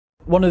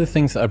One of the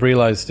things that I've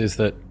realized is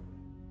that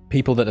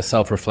people that are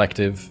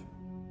self-reflective,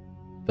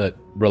 that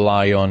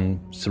rely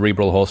on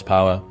cerebral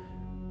horsepower,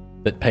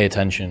 that pay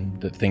attention,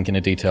 that think in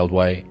a detailed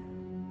way,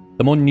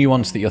 the more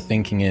nuanced that your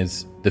thinking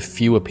is, the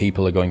fewer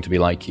people are going to be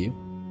like you,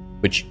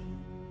 which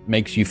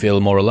makes you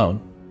feel more alone.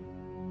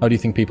 How do you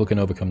think people can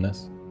overcome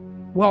this?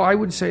 Well, I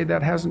would say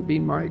that hasn't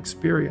been my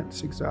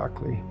experience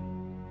exactly.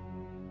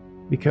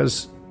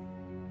 Because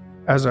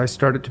as I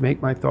started to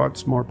make my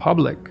thoughts more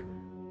public,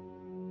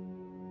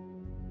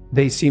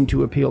 they seem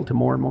to appeal to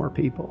more and more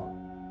people.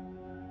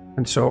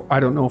 And so I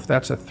don't know if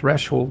that's a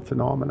threshold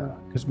phenomena,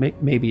 because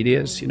maybe it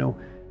is,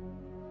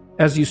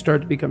 As you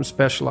start to become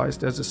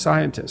specialized as a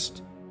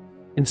scientist,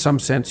 in some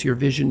sense your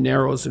vision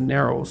narrows and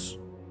narrows,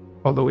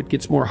 although it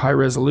gets more high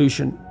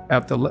resolution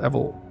at the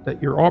level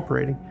that you're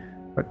operating.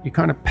 But you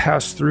kind of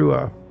pass through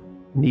a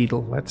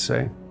needle, let's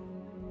say,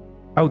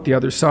 out the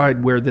other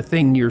side where the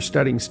thing you're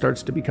studying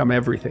starts to become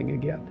everything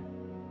again.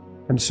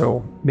 And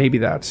so maybe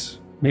that's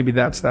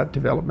that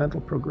developmental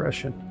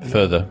progression.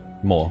 Further,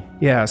 more.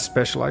 Yeah,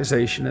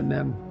 specialization and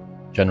then...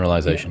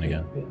 generalization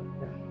again.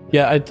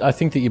 Yeah, I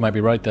think that you might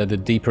be right there. The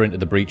deeper into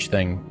the breach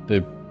thing,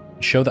 the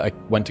show that I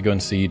went to go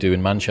and see you do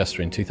in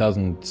Manchester in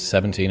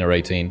 2017 or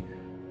 18,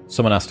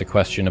 someone asked a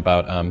question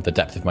about the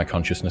depth of my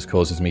consciousness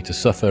causes me to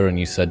suffer, and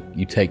you said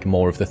you take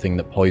more of the thing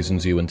that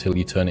poisons you until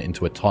you turn it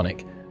into a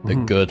tonic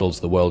that girdles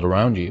the world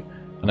around you.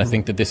 And I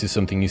think that this is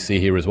something you see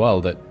here as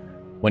well, that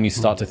when you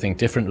start to think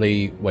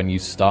differently, when you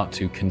start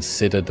to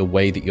consider the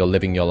way that you're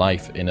living your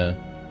life in a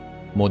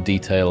more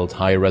detailed,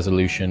 higher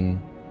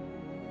resolution,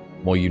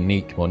 more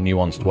unique, more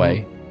nuanced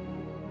way,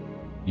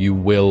 you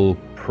will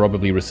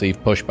probably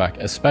receive pushback,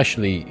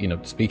 especially,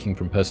 speaking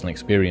from personal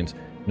experience,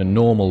 in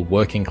normal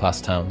working class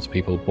towns,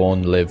 people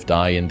born, live,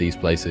 die in these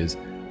places,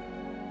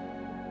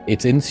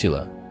 it's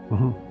insular.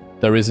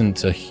 There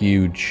isn't a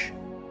huge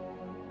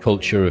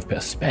culture of,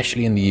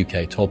 especially in the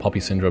UK, tall poppy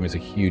syndrome is a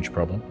huge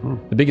problem.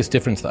 The biggest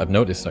difference that I've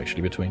noticed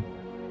actually between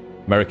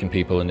American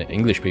people and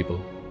English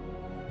people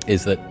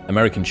is that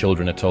American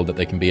children are told that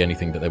they can be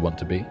anything that they want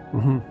to be.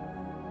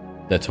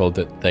 They're told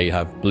that they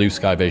have blue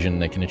sky vision,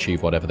 they can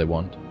achieve whatever they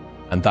want.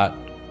 And that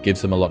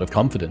gives them a lot of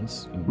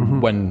confidence.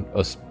 When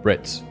us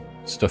Brits,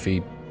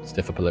 stuffy,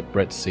 stiff upper lip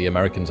Brits see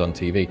Americans on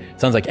TV,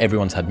 it sounds like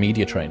everyone's had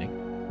media training.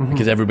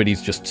 Because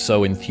everybody's just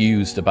so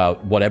enthused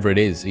about whatever it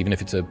is, even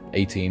if it's a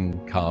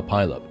 18-car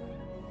pileup.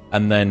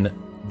 And then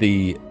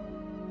the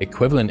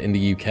equivalent in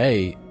the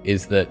UK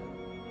is that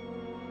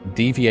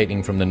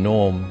deviating from the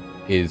norm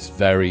is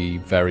very,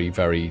 very,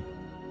 very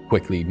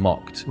quickly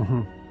mocked.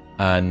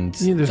 And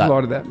there's a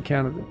lot of that in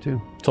Canada too.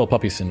 Tall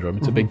poppy syndrome,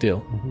 it's a big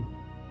deal.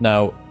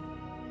 Now,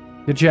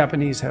 the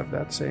Japanese have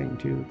that saying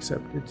too,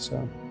 except it's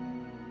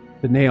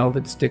the nail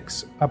that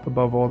sticks up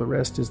above all the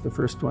rest is the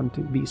first one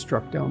to be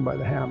struck down by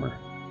the hammer.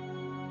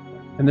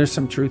 And there's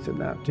some truth in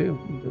that too.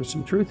 There's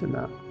some truth in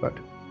that, but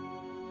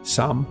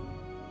some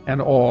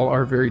and all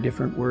are very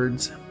different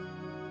words.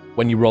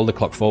 When you roll the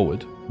clock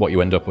forward, what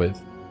you end up with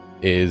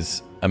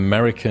is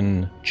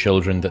American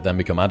children that then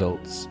become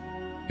adults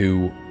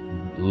who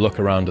look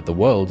around at the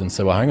world and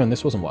say, well, hang on,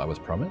 this wasn't what I was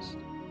promised.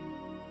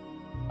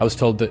 I was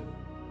told that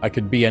I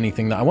could be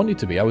anything that I wanted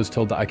to be. I was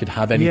told that I could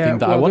have anything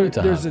that I wanted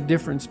to have. There's a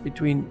difference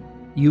between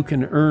you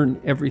can earn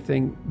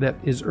everything that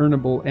is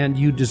earnable and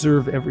you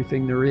deserve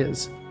everything there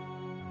is.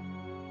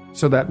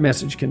 So that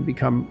message can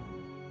become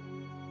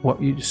what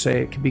you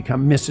say, it can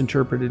become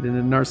misinterpreted in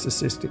a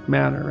narcissistic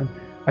manner. And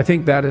I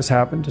think that has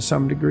happened to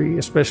some degree,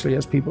 especially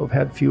as people have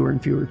had fewer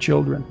and fewer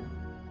children.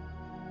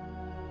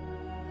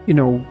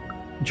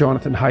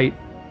 Jonathan Haidt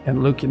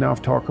and Luke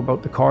Yanoff talk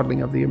about the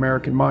coddling of the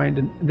American mind,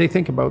 and they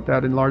think about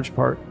that in large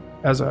part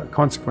as a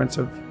consequence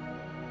of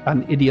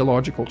an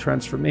ideological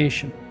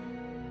transformation.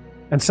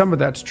 And some of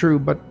that's true,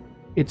 but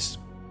it's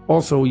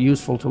also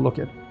useful to look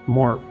at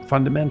more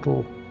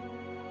fundamental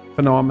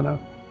phenomena.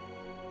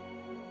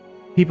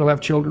 People have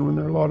children when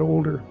they're a lot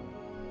older.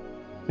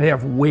 They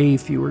have way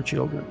fewer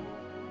children.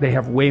 They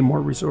have way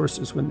more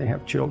resources when they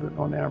have children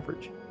on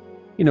average.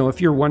 If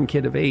you're one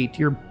kid of 8,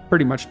 you're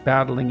pretty much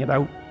battling it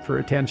out for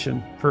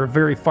attention, for a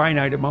very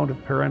finite amount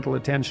of parental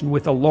attention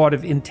with a lot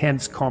of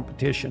intense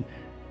competition.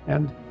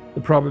 And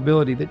the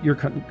probability that you're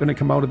going to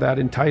come out of that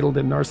entitled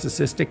and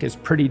narcissistic is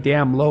pretty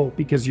damn low,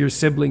 because your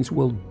siblings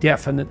will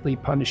definitely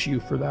punish you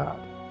for that.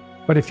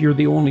 But if you're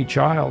the only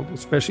child,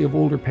 especially of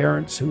older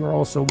parents who are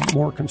also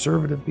more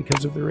conservative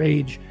because of their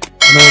age,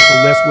 and also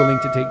less willing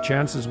to take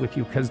chances with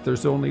you because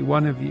there's only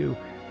one of you,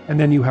 and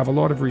then you have a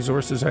lot of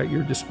resources at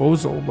your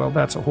disposal, well,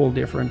 that's a whole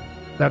different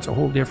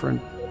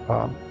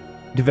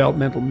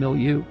developmental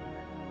milieu.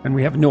 And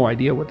we have no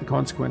idea what the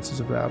consequences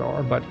of that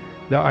are, but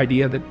the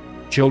idea that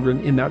children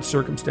in that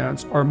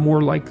circumstance are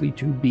more likely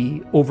to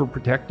be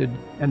overprotected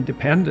and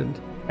dependent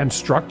and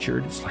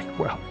structured, it's like,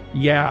 well,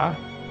 yeah,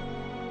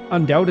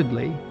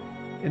 undoubtedly.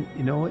 And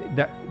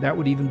that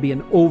would even be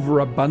an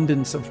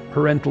overabundance of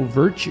parental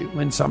virtue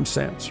in some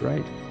sense,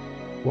 right?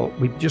 Well,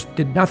 we just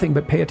did nothing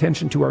but pay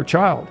attention to our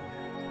child.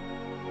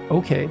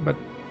 Okay, but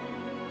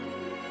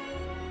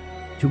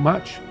too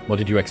much. What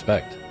did you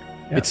expect?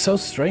 It's so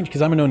strange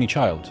because I'm an only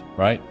child,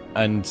 right?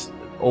 And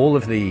all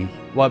of the,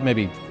 well,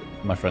 maybe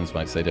my friends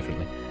might say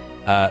differently,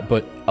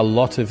 but a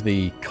lot of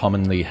the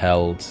commonly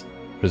held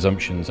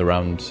presumptions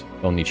around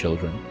only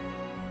children,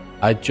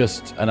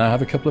 and I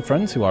have a couple of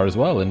friends who are as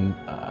well, and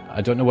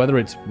I don't know whether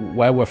it's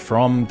where we're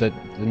from, that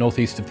the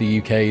northeast of the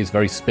UK is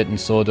very spit and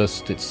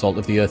sawdust, it's salt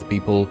of the earth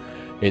people,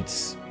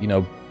 it's,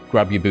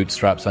 grab your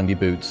bootstraps and your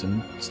boots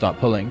and start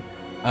pulling.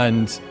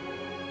 And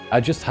I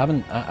just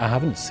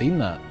haven't seen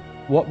that.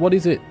 What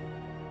is it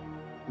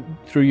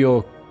through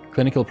your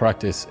clinical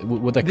practice?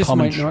 Would there this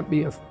might not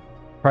be a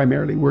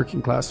primarily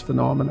working class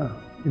phenomena,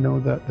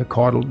 the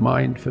coddled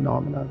mind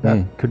phenomena.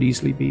 That could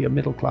easily be a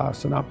middle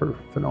class and upper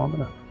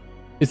phenomena.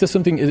 Is there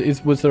something,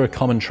 was there a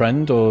common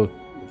trend, or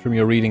from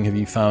your reading have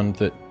you found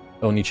that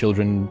only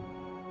children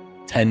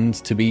tend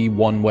to be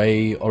one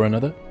way or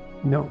another?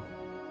 No.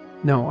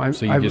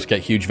 So you just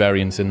get huge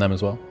variance in them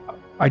as well?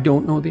 I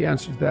don't know the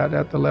answer to that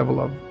at the level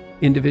of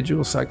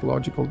individual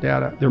psychological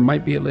data. There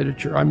might be a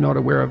literature, I'm not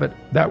aware of it.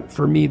 That,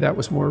 for me, that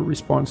was more a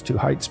response to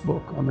Haidt's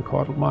book on the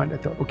coddled mind. I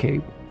thought, okay,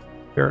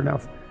 fair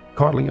enough.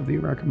 Coddling of the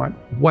American mind.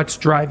 What's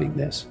driving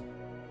this?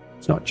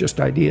 It's not just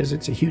ideas,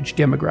 it's a huge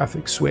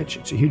demographic switch.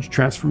 It's a huge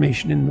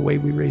transformation in the way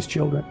we raise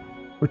children.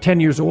 We're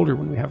 10 years older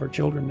when we have our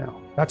children now.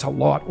 That's a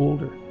lot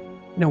older.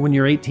 When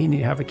you're 18 and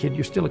you have a kid,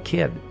 you're still a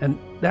kid. And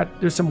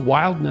there's some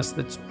wildness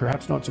that's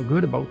perhaps not so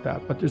good about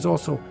that, but there's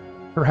also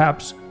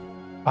perhaps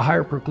a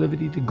higher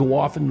proclivity to go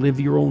off and live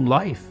your own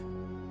life.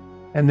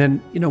 And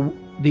then,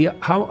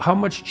 how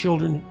much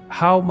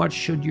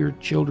should your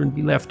children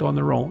be left on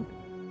their own?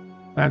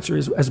 The answer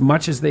is as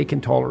much as they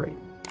can tolerate.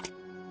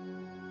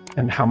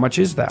 And how much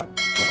is that?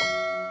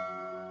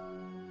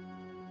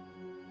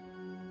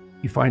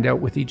 You find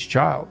out with each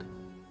child.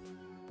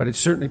 But it's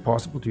certainly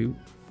possible to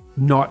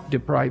not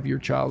deprive your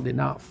child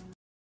enough.